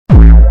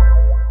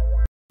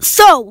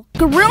So,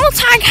 Gorilla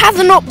Tag has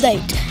an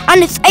update,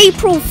 and it's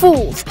April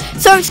Fool's,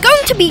 so it's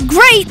going to be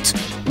great.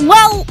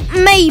 Well,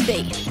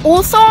 maybe.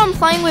 Also, I'm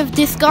playing with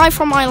this guy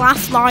from my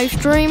last live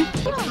stream.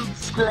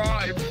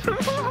 Subscribe.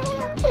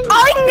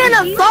 I'm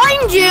gonna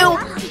find you,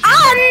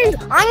 and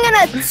I'm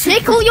gonna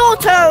tickle your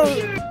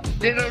toes.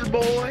 Dinner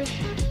boy.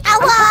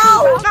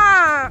 Hello!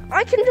 Nah,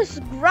 I can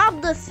just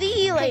grab the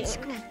ceiling.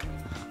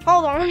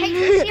 Hold on. Hey, can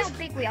you see how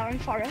big we are in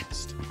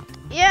forest?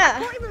 Yeah. I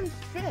can't even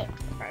fit.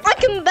 I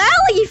can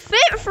barely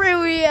fit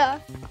through here.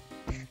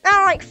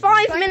 Now, like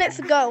 5 minutes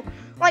ago,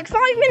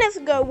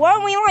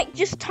 weren't we like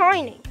just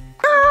tiny?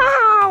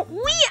 Ah,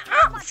 we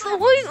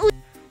absolutely.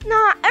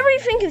 Nah,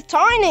 everything is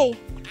tiny.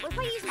 What if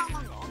I use my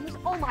arms?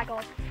 Oh my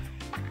god.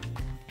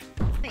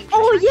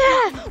 Oh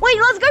yeah. Wait,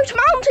 let's go to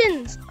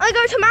mountains. I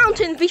go to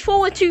mountains before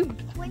we're too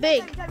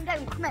big. Don't.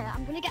 Come here.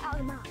 I'm gonna get out of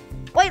the map.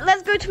 Wait,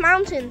 let's go to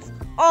mountains.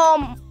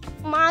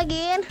 My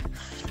god.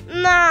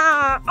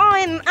 Nah,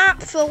 I'm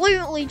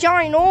absolutely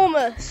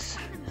ginormous.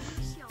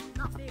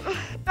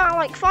 Nah,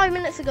 like 5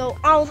 minutes ago,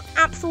 I was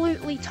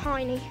absolutely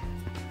tiny.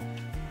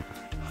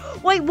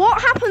 Wait, what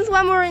happens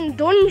when we're in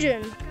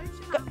dungeon?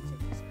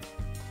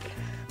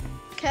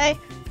 Okay.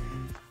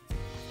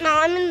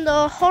 Now I'm in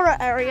the horror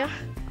area.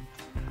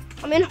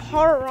 I'm in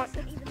horror right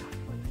now.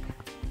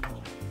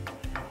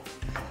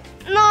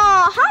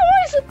 Nah, how am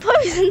I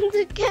supposed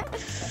to get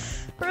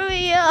through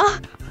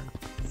here?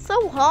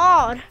 So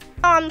hard.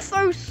 I'm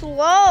so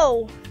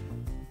slow.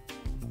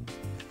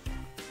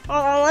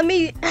 Hold on, let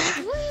me.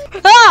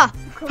 Ah!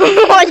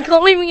 Why you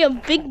calling me a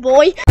big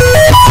boy?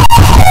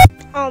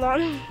 Hold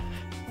on.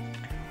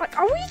 Like,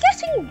 are we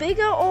getting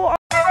bigger or?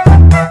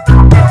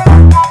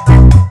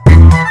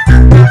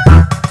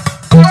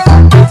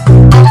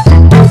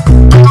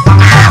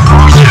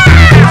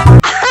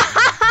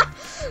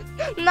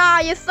 Nah,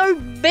 you're so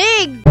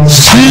big.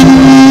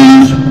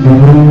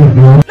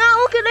 Now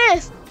look at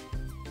this.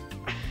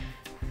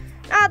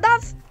 Nah,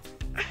 that's.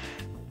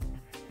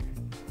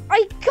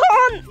 I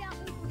can't.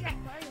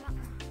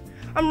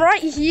 I'm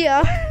right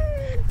here.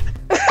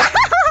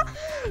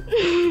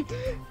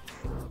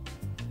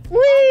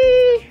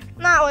 Whee!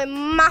 Now we're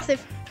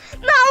massive.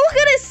 Now look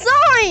at this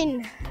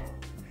sign.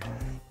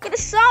 Look at the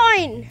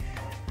sign.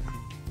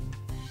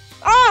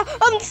 Ah,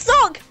 I'm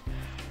stuck.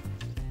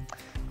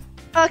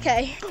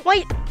 Okay,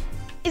 wait.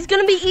 It's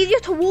gonna be easier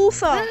to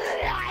water.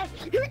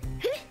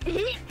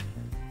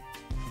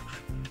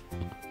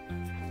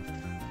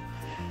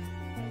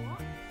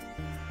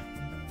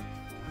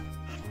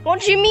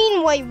 What do you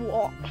mean, wait,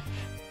 what?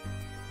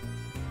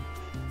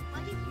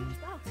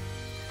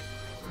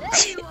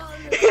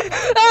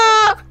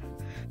 Ah!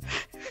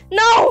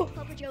 No!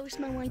 Papa Joe,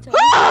 smell my toe.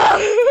 Ah!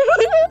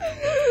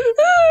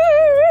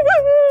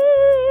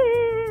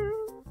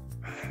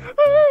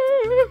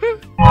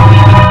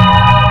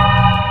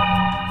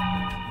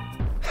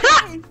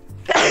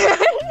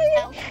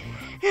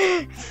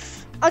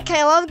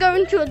 Okay, let's go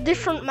into a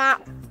different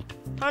map.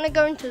 Trying to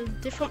go into a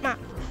different map.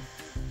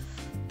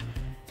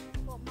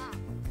 What map?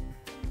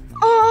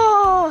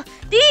 Oh,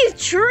 these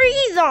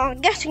trees are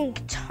getting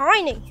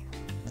tiny.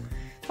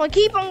 So I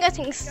keep on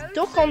getting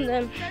stuck on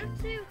them.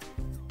 Go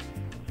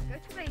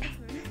to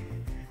basement.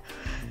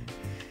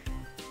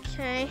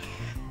 Okay.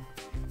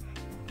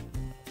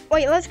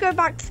 Wait, let's go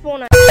back to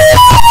spawn.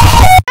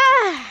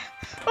 Ah,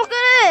 look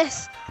at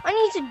this. I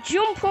need to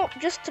jump up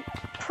just to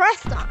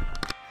press that.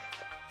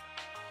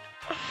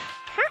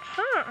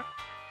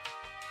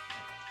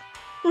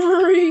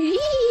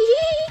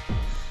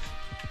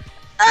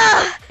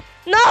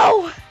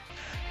 No!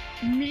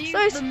 Mute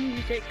So the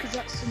music, because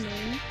that's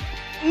annoying.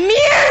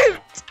 Mute!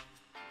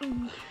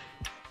 Come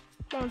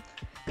on.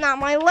 Now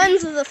my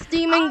lenses are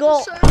steaming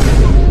up. So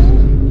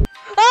cool.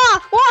 Ah!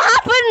 What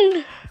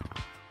happened?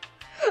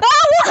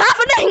 Ah! What's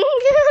happening?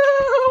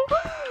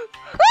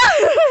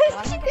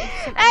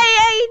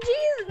 Hey,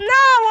 jeez!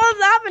 No!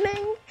 What's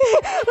happening?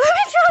 Let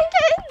me try and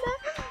get in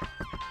there.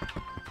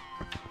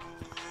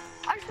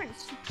 I just went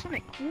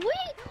something.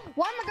 Wait,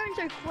 why am I going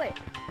so quick?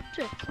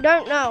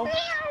 Don't know.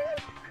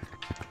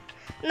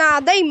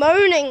 Nah, they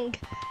moaning.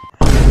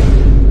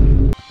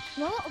 I'm a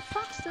lot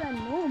faster than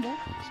normal.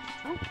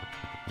 Oh.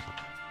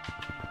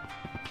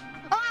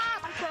 Ah,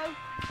 I'm so.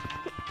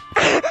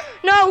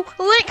 No,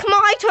 lick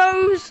my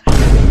toes.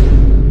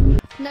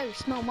 No,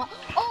 smell my.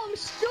 Oh, I'm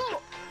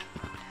stuck.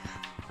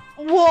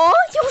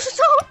 What? You're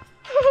stuck?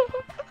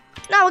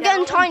 Now we're Yeah,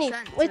 getting tiny.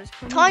 1%, We're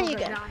so tiny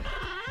again.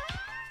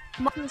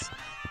 Mine's.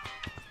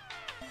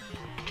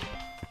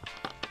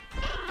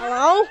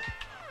 Hello?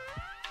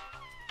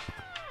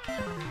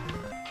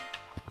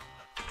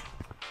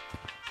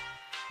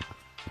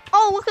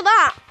 Oh, look at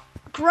that.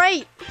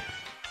 Great.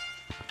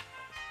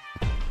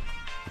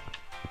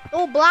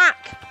 All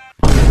black.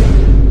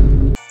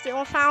 Still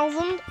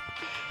 1,000.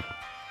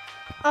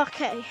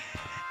 Okay.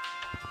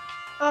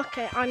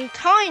 Okay, I'm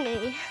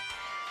tiny.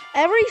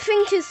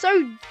 Everything is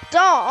so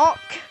dark.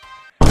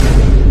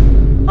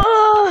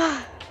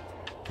 Ugh.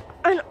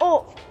 And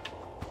up.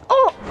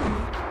 Up.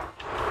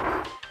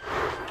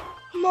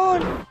 Come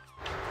on.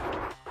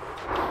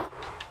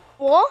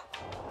 What?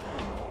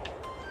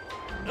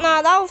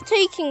 Nah, that was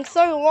taking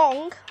so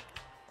long.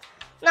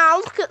 Now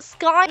look at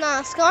Sky.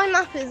 Nah, Sky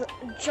Map is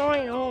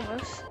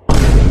ginormous.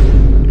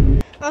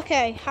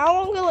 Okay, how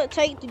long will it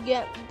take to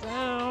get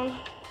down?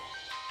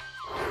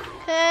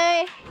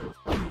 Okay.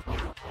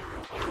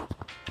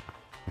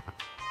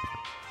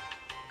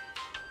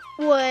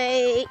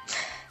 Wait.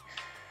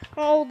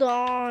 Hold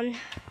on.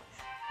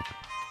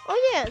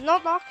 Oh yeah,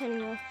 not dark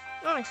anymore.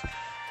 Nice.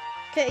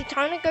 Okay,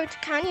 time to go to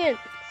canyons.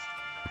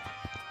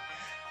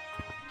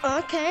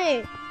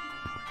 Okay.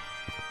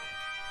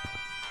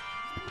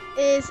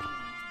 Is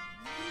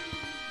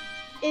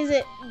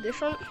it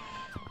different?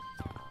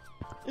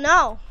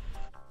 No.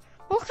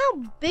 Look how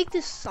big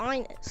this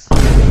sign is.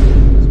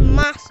 It's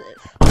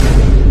massive.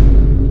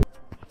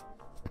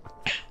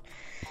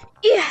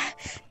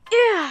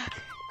 Yeah,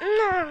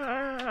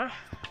 nah.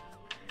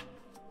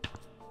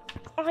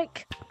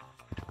 Like,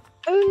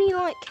 only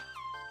like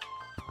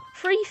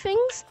 3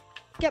 things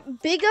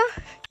get bigger,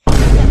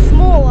 get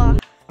smaller,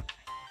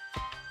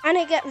 and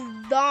it gets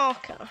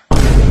darker.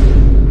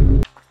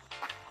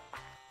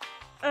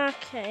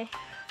 Okay.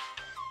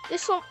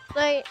 This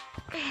update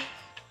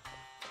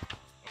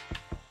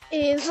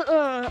is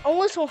a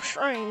little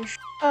strange.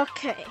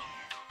 Okay,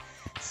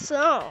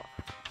 so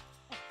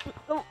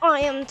I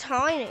am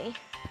tiny.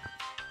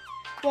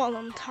 Well,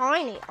 I'm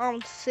tiny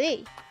on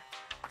sea.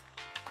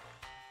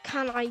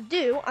 Can I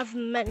do as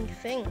many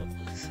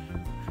things?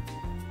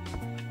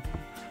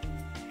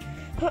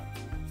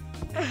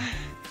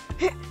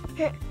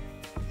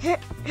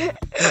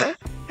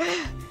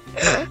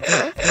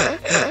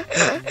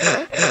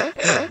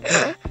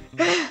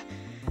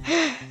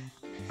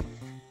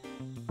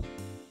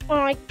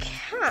 I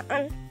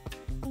can,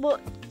 but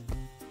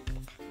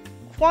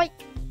quite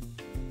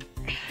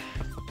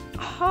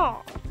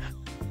hard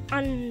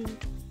and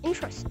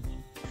interesting.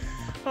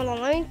 Hold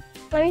on,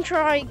 let me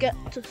try and get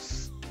to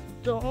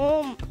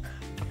Storm.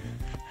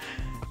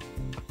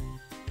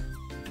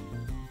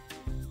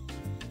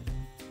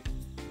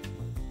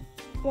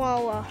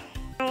 Well,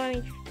 let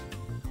me.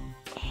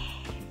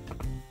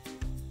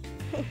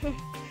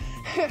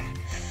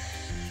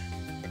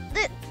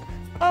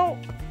 Oh,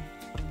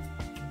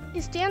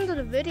 it's the end of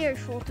the video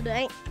for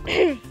today.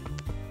 You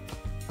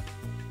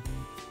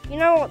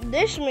know what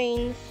this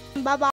means? Bye bye.